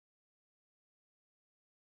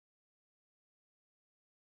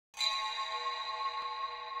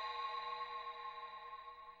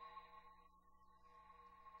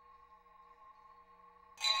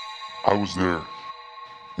I was there,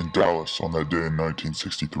 in Dallas, on that day in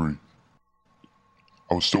 1963.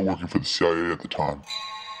 I was still working for the CIA at the time.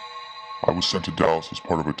 I was sent to Dallas as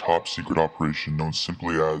part of a top-secret operation known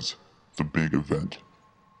simply as the Big Event.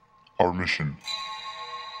 Our mission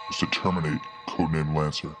was to terminate codename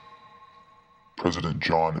Lancer, President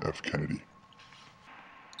John F. Kennedy.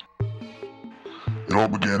 It all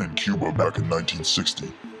began in Cuba back in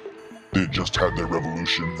 1960. They had just had their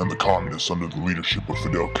revolution, and the communists under the leadership of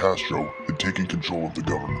Fidel Castro had taken control of the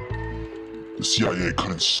government. The CIA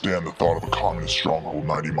couldn't stand the thought of a communist stronghold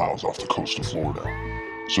 90 miles off the coast of Florida,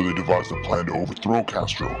 so they devised a plan to overthrow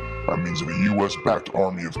Castro by means of a US-backed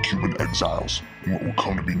army of Cuban exiles in what would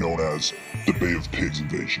come to be known as the Bay of Pigs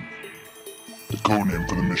invasion. The codename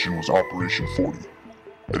for the mission was Operation 40,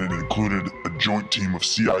 and it included a joint team of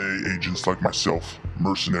CIA agents like myself,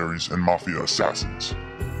 mercenaries, and mafia assassins.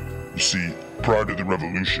 You see, prior to the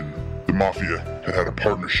revolution, the mafia had had a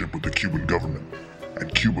partnership with the Cuban government,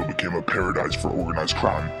 and Cuba became a paradise for organized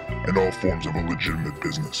crime and all forms of illegitimate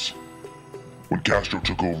business. When Castro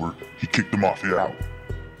took over, he kicked the mafia out.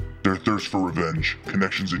 Their thirst for revenge,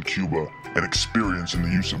 connections in Cuba, and experience in the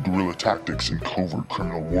use of guerrilla tactics and covert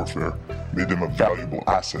criminal warfare made them a valuable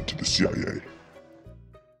asset to the CIA.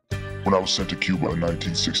 When I was sent to Cuba in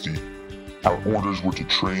 1960, our orders were to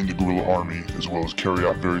train the guerrilla army as well as carry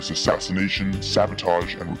out various assassination,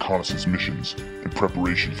 sabotage, and reconnaissance missions in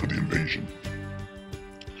preparation for the invasion.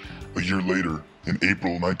 A year later, in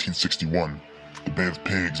April 1961, the Bay of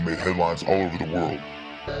Pigs made headlines all over the world.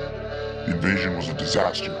 The invasion was a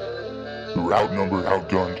disaster. We were outnumbered,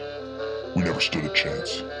 outgunned. We never stood a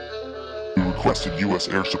chance. We requested US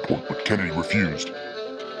air support, but Kennedy refused.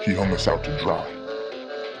 He hung us out to dry.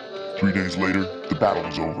 3 days later, the battle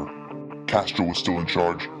was over. Castro was still in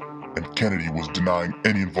charge, and Kennedy was denying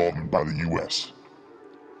any involvement by the US.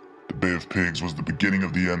 The Bay of Pigs was the beginning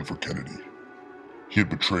of the end for Kennedy. He had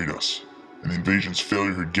betrayed us, and the invasion's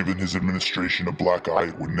failure had given his administration a black eye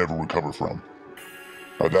it would never recover from.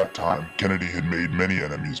 By that time, Kennedy had made many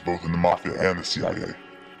enemies both in the Mafia and the CIA.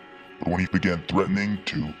 But when he began threatening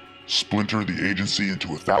to splinter the agency into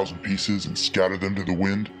 1,000 pieces and scatter them to the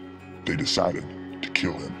wind, they decided to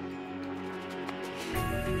kill him.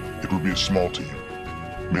 It would be a small team,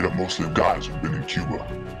 made up mostly of guys who'd been in Cuba: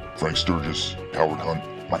 Frank Sturgis, Howard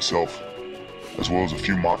Hunt, myself, as well as a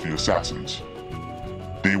few Mafia assassins.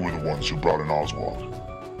 They were the ones who brought in Oswald.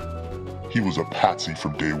 He was a patsy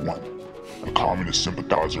from day one, a communist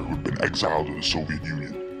sympathizer who had been exiled to the Soviet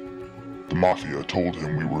Union. The Mafia told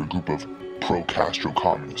him we were a group of pro-Castro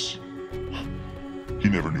communists. He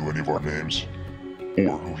never knew any of our names,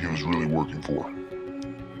 or who he was really working for.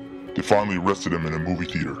 They finally arrested him in a movie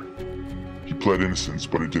theater. He pled innocence,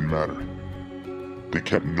 but it didn't matter. They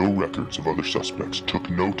kept no records of other suspects, took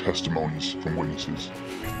no testimonies from witnesses.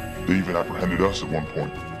 They even apprehended us at one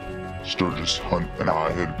point. Sturgis, Hunt, and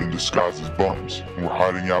I had been disguised as bums and were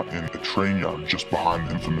hiding out in a train yard just behind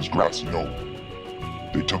the infamous grassy knoll.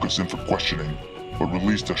 They took us in for questioning, but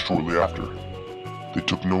released us shortly after. They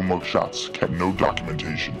took no mugshots, kept no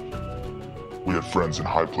documentation. We had friends in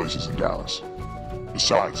high places in Dallas.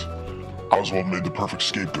 Besides, Oswald made the perfect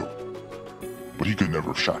scapegoat, but he could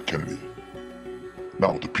never have shot Kennedy.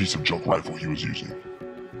 Not with the piece of junk rifle he was using.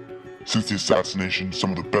 Since the assassination, some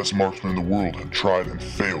of the best marksmen in the world had tried and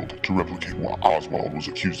failed to replicate what Oswald was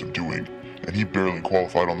accused of doing, and he barely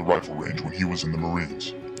qualified on the rifle range when he was in the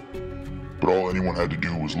Marines. But all anyone had to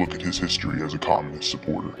do was look at his history as a communist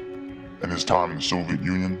supporter, and his time in the Soviet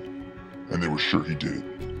Union, and they were sure he did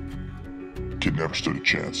it. Kid never stood a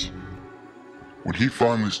chance. When he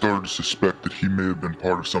finally started to suspect that he may have been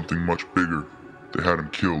part of something much bigger, they had him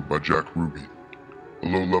killed by Jack Ruby, a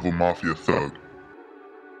low-level mafia thug.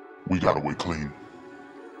 We got away clean.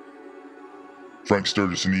 Frank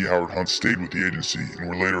Sturgis and E. Howard Hunt stayed with the agency and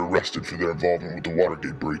were later arrested for their involvement with the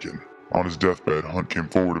Watergate break-in. On his deathbed, Hunt came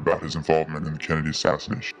forward about his involvement in the Kennedy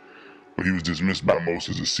assassination, but he was dismissed by most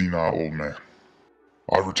as a senile old man.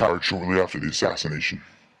 I retired shortly after the assassination.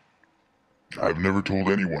 I have never told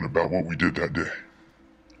anyone about what we did that day.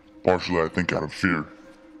 Partially, I think, out of fear,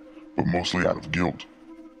 but mostly out of guilt.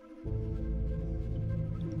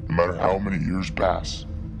 No matter how many years pass,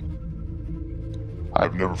 I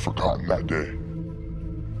have never forgotten that day,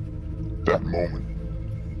 that moment,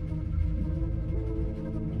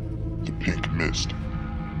 the pink mist.